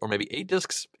 6 or maybe 8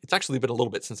 discs. It's actually been a little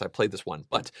bit since I played this one,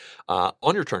 but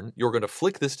on your turn, you're going to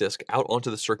flick this disc out onto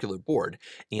the circular board,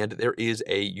 and there is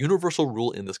a universal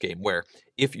rule in this game where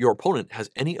if your opponent has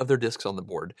any of their discs on the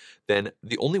board, then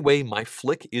the only way my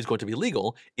flick is going to be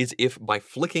legal is if by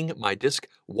flicking my disc,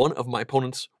 one of my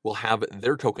opponents will have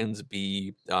their tokens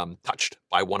be touched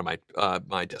by one of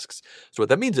my discs. So what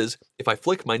that means is if I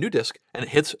flick my new disc and it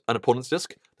hits an opponent's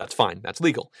disc, that's fine, that's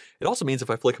legal. It also means if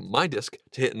I flick my disc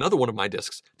to hit another one of my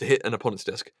discs to hit an opponent's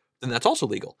disc, then that's also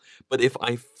legal. But if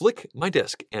I flick my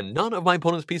disc and none of my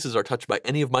opponent's pieces are touched by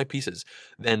any of my pieces,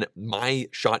 then my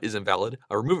shot is invalid.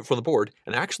 I remove it from the board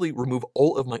and actually remove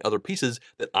all of my other pieces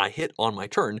that I hit on my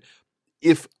turn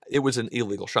if it was an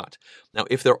illegal shot. Now,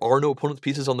 if there are no opponent's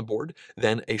pieces on the board,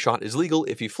 then a shot is legal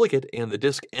if you flick it and the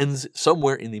disc ends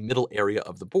somewhere in the middle area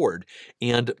of the board.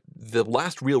 And the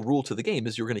last real rule to the game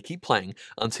is you're going to keep playing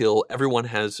until everyone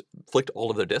has flicked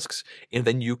all of their discs, and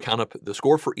then you count up the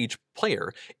score for each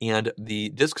player, and the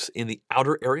discs in the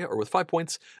outer area are worth 5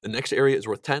 points, the next area is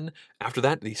worth 10, after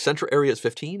that the center area is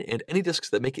 15, and any discs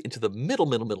that make it into the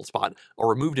middle spot are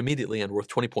removed immediately and worth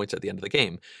 20 points at the end of the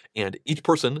game. And each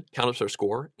person counts up their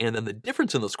score, and then the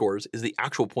difference in the scores is the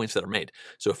actual points that are made.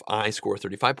 So if I score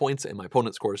 35 points and my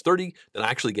opponent scores 30, then I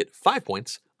actually get 5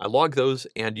 points I log those,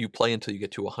 and you play until you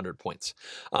get to 100 points.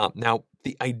 Now,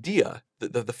 the idea,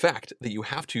 the fact that you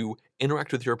have to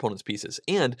interact with your opponent's pieces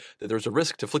and that there's a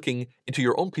risk to flicking into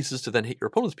your own pieces to then hit your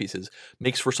opponent's pieces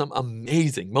makes for some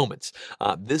amazing moments.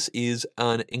 This is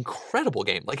an incredible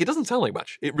game. Like, it doesn't sound like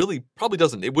much. It really probably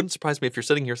doesn't. It wouldn't surprise me if you're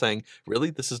sitting here saying, really,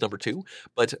 this is number 2?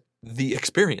 But the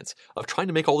experience of trying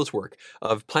to make all this work,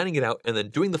 of planning it out and then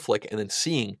doing the flick and then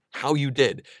seeing how you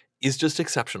did is just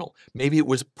exceptional. Maybe it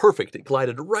was perfect. It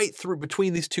glided right through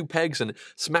between these 2 pegs and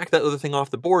smacked that other thing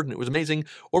off the board, and it was amazing.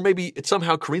 Or maybe it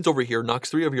somehow careens over here, knocks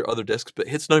 3 of your other discs, but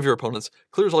hits none of your opponents,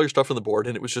 clears all your stuff from the board,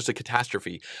 and it was just a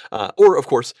catastrophe. Or, of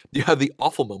course, you have the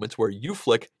awful moments where you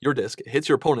flick your disc, it hits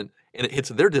your opponent, and it hits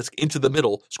their disc into the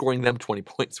middle, scoring them 20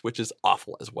 points, which is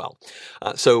awful as well.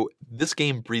 So this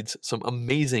game breeds some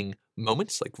amazing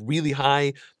moments, like really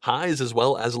high highs as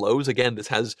well as lows. Again, this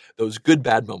has those good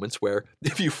bad moments where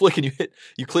if you flick and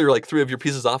you clear like 3 of your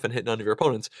pieces off and hit none of your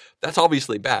opponents, that's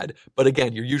obviously bad. But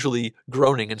again, you're usually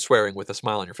groaning and swearing with a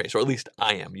smile on your face, or at least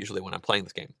I am usually when I'm playing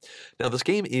this game. Now, this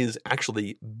game is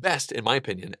actually best, in my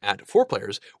opinion, at 4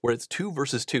 players, where it's 2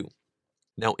 versus 2.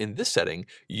 Now, in this setting,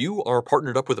 you are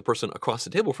partnered up with a person across the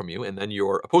table from you, and then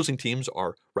your opposing teams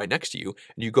are right next to you,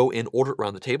 and you go in order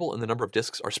around the table, and the number of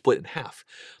discs are split in half.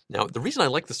 Now, the reason I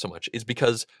like this so much is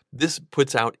because this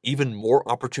puts out even more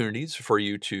opportunities for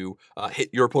you to hit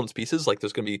your opponent's pieces. Like,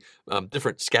 there's going to be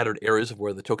different scattered areas of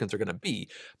where the tokens are going to be,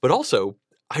 but also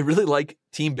I really like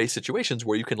team-based situations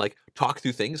where you can like talk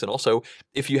through things. And also,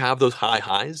 if you have those high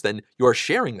highs, then you are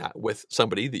sharing that with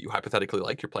somebody that you hypothetically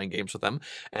like. You're playing games with them.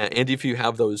 And if you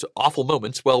have those awful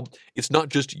moments, well, it's not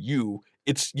just you.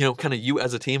 It's, kind of you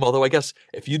as a team. Although I guess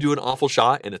if you do an awful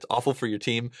shot and it's awful for your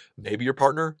team, maybe your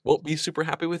partner won't be super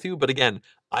happy with you. But again,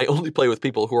 I only play with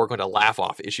people who are going to laugh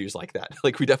off issues like that.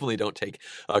 Like, we definitely don't take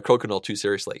Crokinole too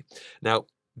seriously. Now,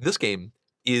 this game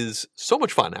is so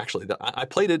much fun, actually, that I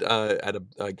played it at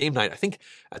a game night, I think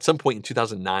at some point in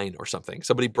 2009 or something.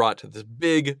 Somebody brought this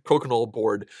big Crokinole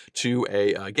board to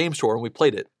a game store, and we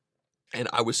played it. And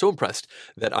I was so impressed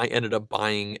that I ended up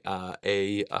buying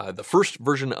the first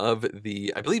version of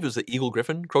I believe it was the Eagle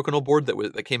Griffin Crokinole board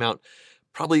that came out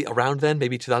probably around then,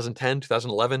 maybe 2010,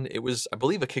 2011. It was, I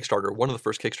believe, a Kickstarter, one of the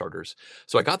first Kickstarters.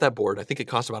 So I got that board. I think it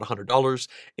cost about $100,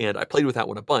 and I played with that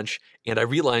one a bunch, and I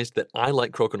realized that I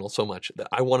like Crokinole so much that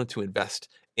I wanted to invest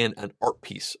in an art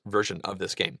piece version of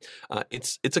this game.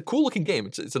 It's a cool looking game.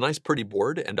 It's a nice, pretty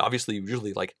board, and obviously you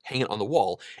usually like hang it on the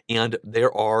wall. And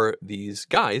there are these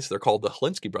guys, they're called the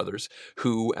Holinsky brothers,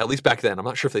 who, at least back then, I'm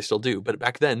not sure if they still do, but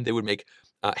back then they would make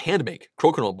hand-make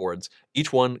Crokinole boards,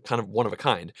 each one kind of one of a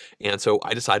kind. And so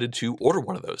I decided to order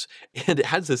one of those. And it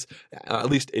has this, at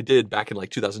least it did back in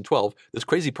like 2012, this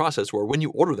crazy process where when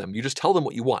you order them, you just tell them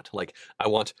what you want. Like, I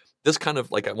want this kind of,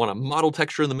 like, I want a model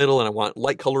texture in the middle, and I want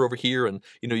light color over here. And,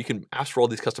 you can ask for all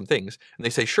these custom things. And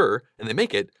they say, sure, and they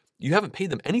make it. You haven't paid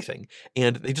them anything,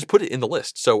 and they just put it in the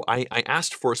list. So I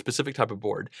asked for a specific type of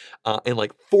board, and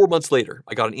like 4 months later,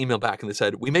 I got an email back, and they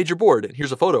said, we made your board, and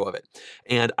here's a photo of it.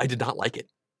 And I did not like it.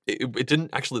 It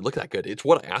didn't actually look that good. It's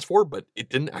what I asked for, but it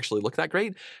didn't actually look that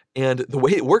great. And the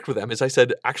way it worked with them is I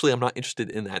said, actually, I'm not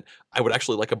interested in that. I would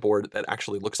actually like a board that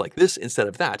actually looks like this instead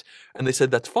of that. And they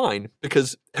said, that's fine,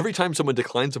 because every time someone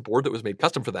declines a board that was made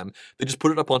custom for them, they just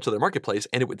put it up onto their marketplace,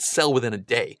 and it would sell within a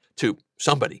day to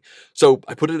somebody. So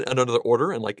I put it in another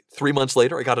order, and like 3 months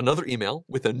later, I got another email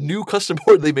with a new custom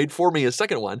board they made for me, a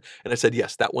second one. And I said,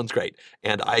 yes, that one's great.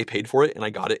 And I paid for it, and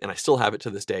I got it, and I still have it to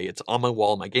this day. It's on my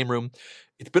wall in my game room.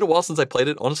 It's been a while since I played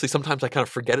it. Honestly, sometimes I kind of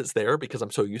forget it's there because I'm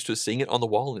so used to seeing it on the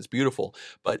wall, and it's beautiful.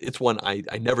 But it's one I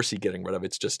never see getting rid of.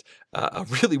 It's just a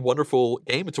really wonderful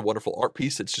game. It's a wonderful art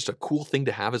piece. It's just a cool thing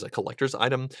to have as a collector's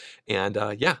item. And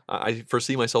I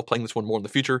foresee myself playing this one more in the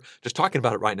future. Just talking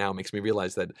about it right now makes me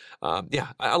realize that,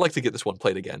 I like to get this one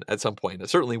played again at some point. And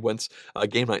certainly once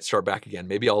game nights start back again,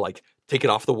 maybe I'll like take it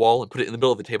off the wall and put it in the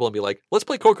middle of the table and be like, let's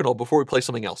play Crokinole before we play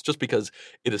something else, just because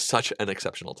it is such an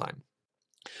exceptional time.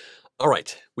 All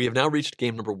right, we have now reached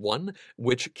game number 1,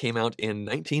 which came out in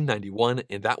 1991,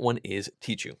 and that one is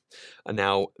Tichu.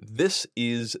 Now, this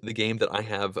is the game that I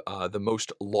have the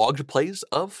most logged plays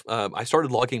of. I started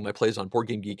logging my plays on Board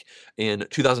Game Geek in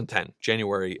 2010,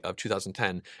 January of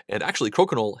 2010, and actually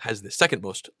Crokinole has the second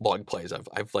most logged plays.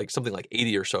 I've like something like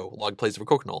 80 or so logged plays of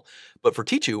Crokinole, but for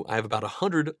Tichu, I have about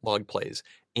 100 logged plays.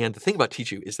 And the thing about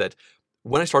Tichu is that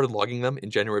when I started logging them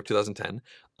in January of 2010,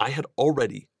 I had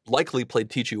already likely played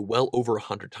Tichu well over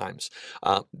 100 times.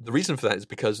 The reason for that is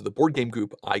because the board game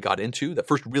group I got into that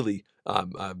first really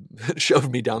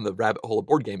shoved me down the rabbit hole of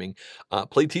board gaming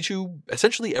played Tichu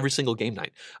essentially every single game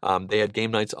night. They had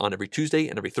game nights on every Tuesday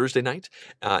and every Thursday night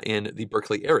in the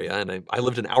Berkeley area, and I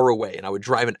lived an hour away, and I would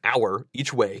drive an hour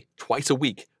each way twice a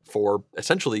week for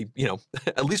essentially,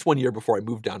 at least 1 year before I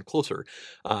moved down closer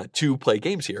to play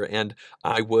games here. And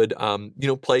I would,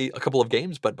 play a couple of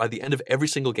games, but by the end of every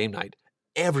single game night,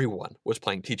 everyone was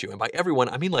playing Tichu. And by everyone,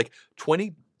 I mean like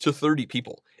 20 to 30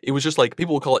 people. It was just like,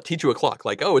 people would call it Tichu o'clock.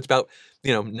 Like, oh, it's about,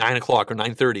 9 o'clock or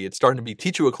 9:30. It's starting to be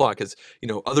Tichu o'clock as,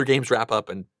 other games wrap up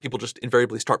and people just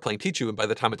invariably start playing Tichu. And by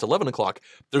the time it's 11 o'clock,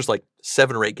 there's like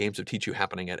 7 or 8 games of Tichu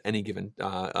happening at any given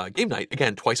game night,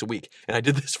 again, twice a week. And I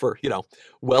did this for,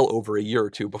 well over a year or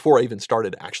two before I even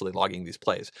started actually logging these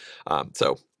plays.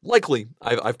 So likely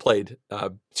I've played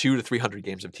 200 to 300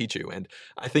 games of Tichu. And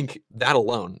I think that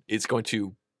alone is going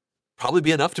to probably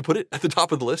be enough to put it at the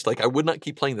top of the list. Like, I would not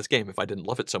keep playing this game if I didn't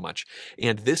love it so much.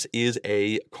 And this is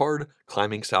a card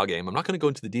climbing style game. I'm not going to go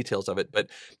into the details of it, but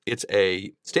it's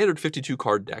a standard 52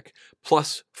 card deck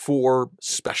plus 4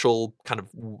 special kind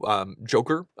of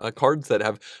Joker cards that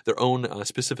have their own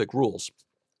specific rules.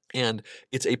 And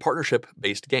it's a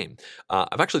partnership-based game.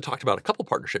 I've actually talked about a couple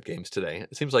partnership games today.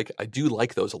 It seems like I do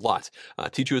like those a lot.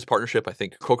 Tichu is partnership. I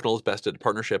think Crokinole is best at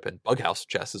partnership, and Bughouse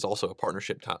Chess is also a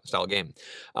partnership-style game.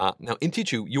 Now, in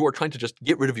Tichu, you are trying to just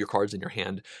get rid of your cards in your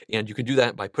hand, and you can do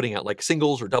that by putting out like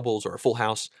singles or doubles or a full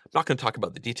house. I'm not going to talk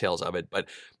about the details of it, but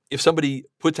if somebody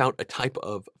puts out a type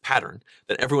of pattern,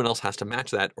 then everyone else has to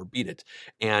match that or beat it,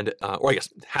 and or I guess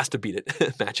has to beat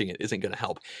it. Matching it isn't going to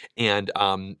help. And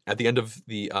at the end of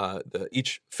the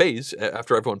each phase,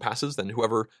 after everyone passes, then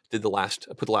whoever put the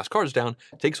last cards down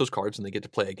takes those cards and they get to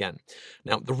play again.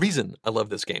 Now, the reason I love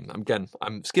this game, again,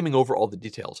 I'm skimming over all the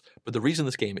details, but the reason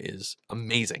this game is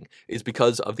amazing is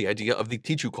because of the idea of the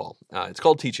Tichu call. It's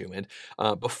called Tichu,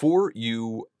 and before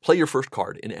you play your first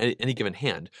card in any given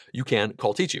hand, you can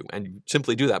call Tichu, and you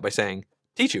simply do that by saying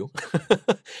Tichu,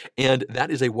 and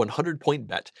that is a 100-point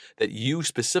bet that you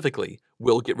specifically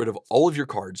will get rid of all of your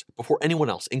cards before anyone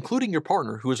else, including your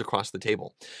partner who is across the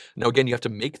table. Now, again, you have to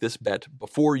make this bet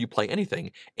before you play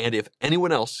anything, and if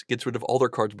anyone else gets rid of all their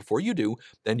cards before you do,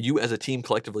 then you as a team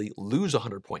collectively lose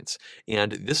 100 points,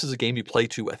 and this is a game you play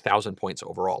to 1,000 points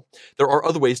overall. There are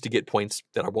other ways to get points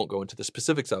that I won't go into the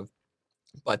specifics of,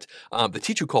 but the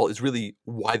Tichu call is really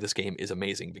why this game is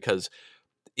amazing, because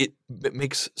it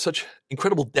makes such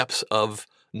incredible depths of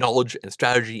knowledge and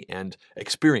strategy and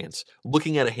experience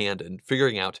looking at a hand and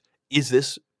figuring out, is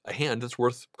this a hand that's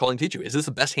worth calling Tichu? Is this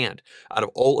the best hand out of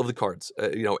all of the cards?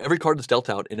 Every card is dealt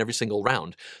out in every single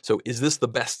round. So is this the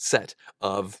best set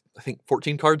of, I think,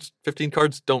 14 cards, 15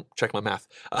 cards? Don't check my math.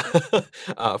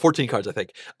 14 cards, I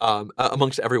think,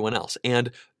 amongst everyone else.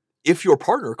 And if your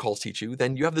partner calls Tichu,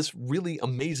 then you have this really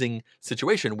amazing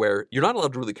situation where you're not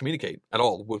allowed to really communicate at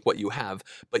all with what you have,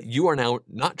 but you are now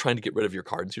not trying to get rid of your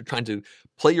cards. You're trying to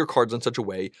play your cards in such a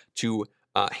way to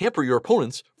hamper your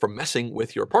opponents from messing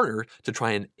with your partner to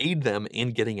try and aid them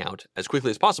in getting out as quickly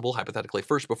as possible, hypothetically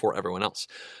first before everyone else.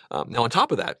 Now, on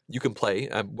top of that, you can play,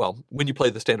 when you play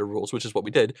the standard rules, which is what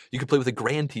we did, you can play with a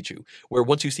Grand Tichu, where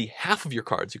once you see half of your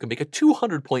cards, you can make a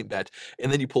 200-point bet,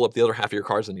 and then you pull up the other half of your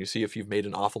cards and you see if you've made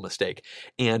an awful mistake.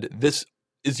 And this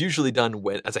is usually done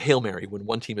as a Hail Mary when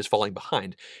one team is falling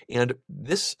behind. And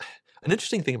an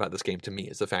interesting thing about this game to me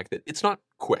is the fact that it's not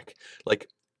quick. Like,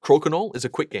 Crokinole is a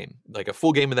quick game. Like, a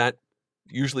full game of that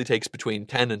usually takes between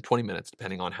 10 and 20 minutes,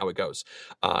 depending on how it goes.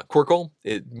 Quirkle,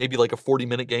 it may be like a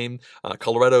 40-minute game.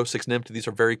 Coloretto, 6 Nymph, these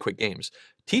are very quick games.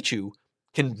 Tichu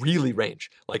can really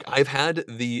range. Like, I've had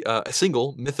a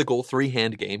single mythical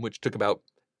 3-hand game, which took about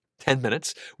 10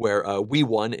 minutes, where we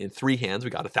won in 3 hands. We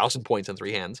got 1,000 points in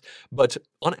 3 hands. But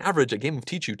on average, a game of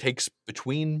Tichu takes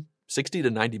between 60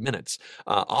 to 90 minutes.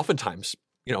 Oftentimes,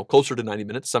 closer to 90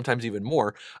 minutes, sometimes even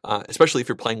more, especially if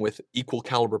you're playing with equal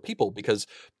caliber people, because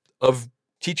of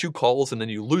Tichu calls, and then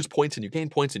you lose points and you gain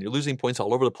points and you're losing points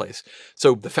all over the place.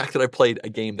 So the fact that I played a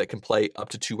game that can play up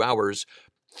to 2 hours,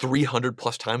 300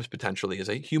 plus times potentially, is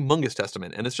a humongous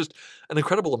testament. And it's just an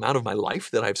incredible amount of my life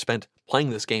that I've spent playing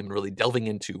this game and really delving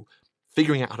into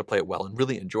figuring out how to play it well and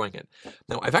really enjoying it.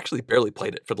 Now, I've actually barely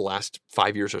played it for the last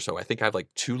 5 years or so. I think I have like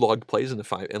 2 logged plays in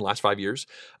the last 5 years.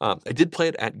 I did play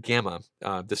it at GAMA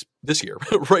this year,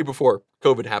 right before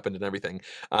COVID happened and everything.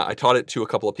 I taught it to a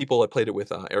couple of people. I played it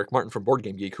with Eric Martin from Board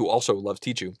Game Geek, who also loves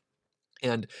Tichu.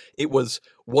 And it was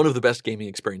one of the best gaming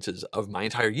experiences of my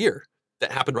entire year.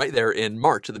 that happened right there in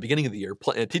March at the beginning of the year,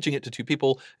 teaching it to two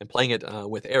people and playing it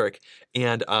with Eric.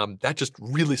 And that just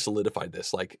really solidified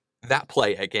this. Like that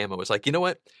play at Gamma was like, you know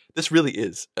what? This really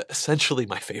is essentially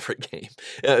my favorite game.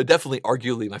 Definitely,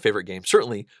 arguably my favorite game,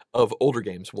 certainly of older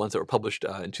games, ones that were published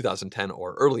in 2010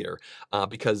 or earlier,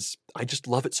 because I just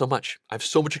love it so much. I have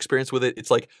so much experience with it.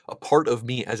 It's like a part of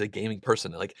me as a gaming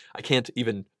person. Like I can't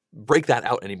even break that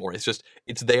out anymore. It's just,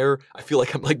 it's there. I feel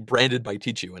like I'm like branded by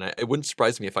Teach-U, and it wouldn't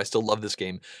surprise me if I still love this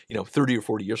game, 30 or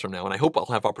 40 years from now. And I hope I'll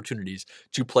have opportunities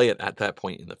to play it at that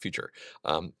point in the future.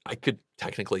 I could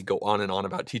technically go on and on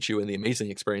about Teach-U and the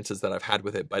amazing experiences that I've had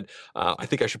with it, but I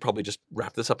think I should probably just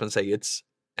wrap this up and say it's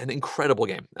an incredible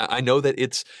game. I know that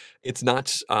it's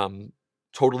not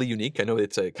totally unique. I know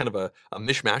it's a kind of a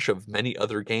mishmash of many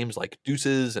other games like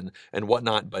Deuces and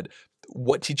whatnot, but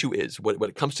what Teach-U is, what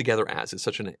it comes together as, is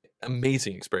such an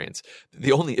amazing experience.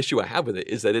 The only issue I have with it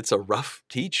is that it's a rough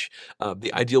teach.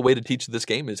 The ideal way to teach this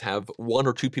game is have one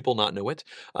or two people not know it,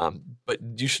 but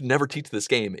you should never teach this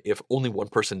game if only one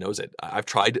person knows it. I've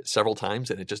tried several times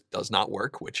and it just does not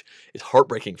work, which is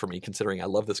heartbreaking for me considering I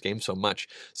love this game so much.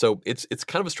 So it's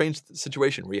kind of a strange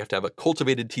situation where you have to have a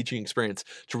cultivated teaching experience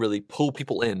to really pull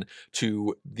people in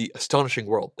to the astonishing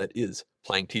world that is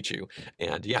playing Teach-U.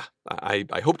 And yeah,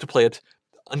 I hope to play it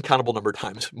uncountable number of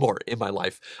times more in my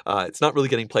life. It's not really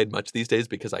getting played much these days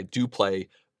because I do play,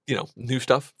 new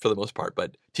stuff for the most part,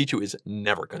 but Teach-U is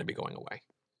never going to be going away.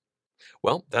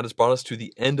 Well, that has brought us to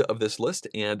the end of this list,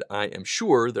 and I am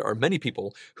sure there are many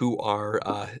people who are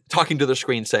talking to their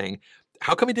screen saying,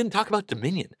 how come he didn't talk about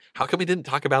Dominion? How come he didn't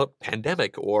talk about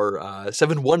Pandemic or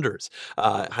Seven Wonders?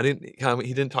 He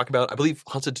didn't talk about, I believe,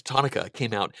 Hansa Teutonica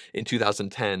came out in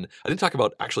 2010. I didn't talk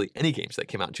about actually any games that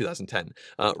came out in 2010.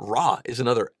 Raw is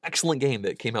another excellent game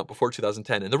that came out before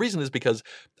 2010. And the reason is because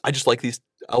I just like these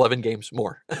 11 games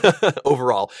more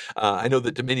overall. I know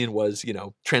that Dominion was,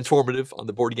 transformative on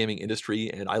the board gaming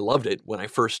industry, and I loved it when I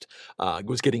first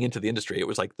was getting into the industry. It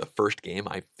was like the first game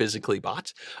I physically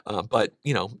bought. But,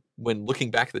 when looking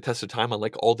back at the test of time, I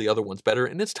like all the other ones better.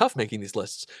 And it's tough making these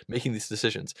lists, making these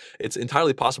decisions. It's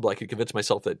entirely possible I could convince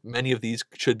myself that many of these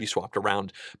should be swapped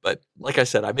around. But like I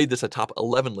said, I made this a top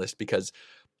 11 list because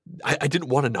I didn't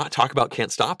want to not talk about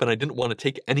Can't Stop, and I didn't want to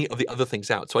take any of the other things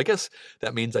out. So I guess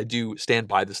that means I do stand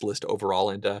by this list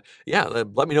overall. And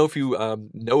let me know if you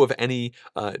know of any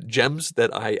gems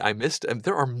that I missed. And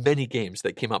there are many games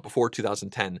that came out before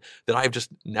 2010 that I've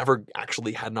just never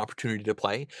actually had an opportunity to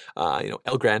play.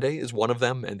 El Grande is one of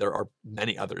them, and there are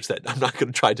many others that I'm not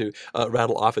going to try to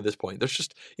rattle off at this point. There's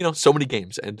just so many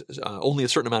games and only a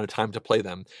certain amount of time to play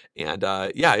them. And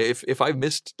if I've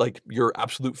missed like your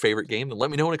absolute favorite game, then let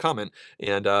me know in a comment,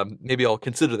 and maybe I'll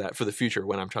consider that for the future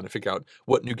when I'm trying to figure out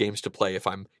what new games to play if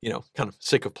I'm, kind of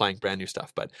sick of playing brand new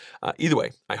stuff. But either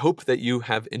way, I hope that you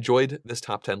have enjoyed this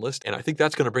top 10 list, and I think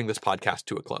that's going to bring this podcast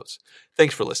to a close.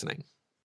 Thanks for listening.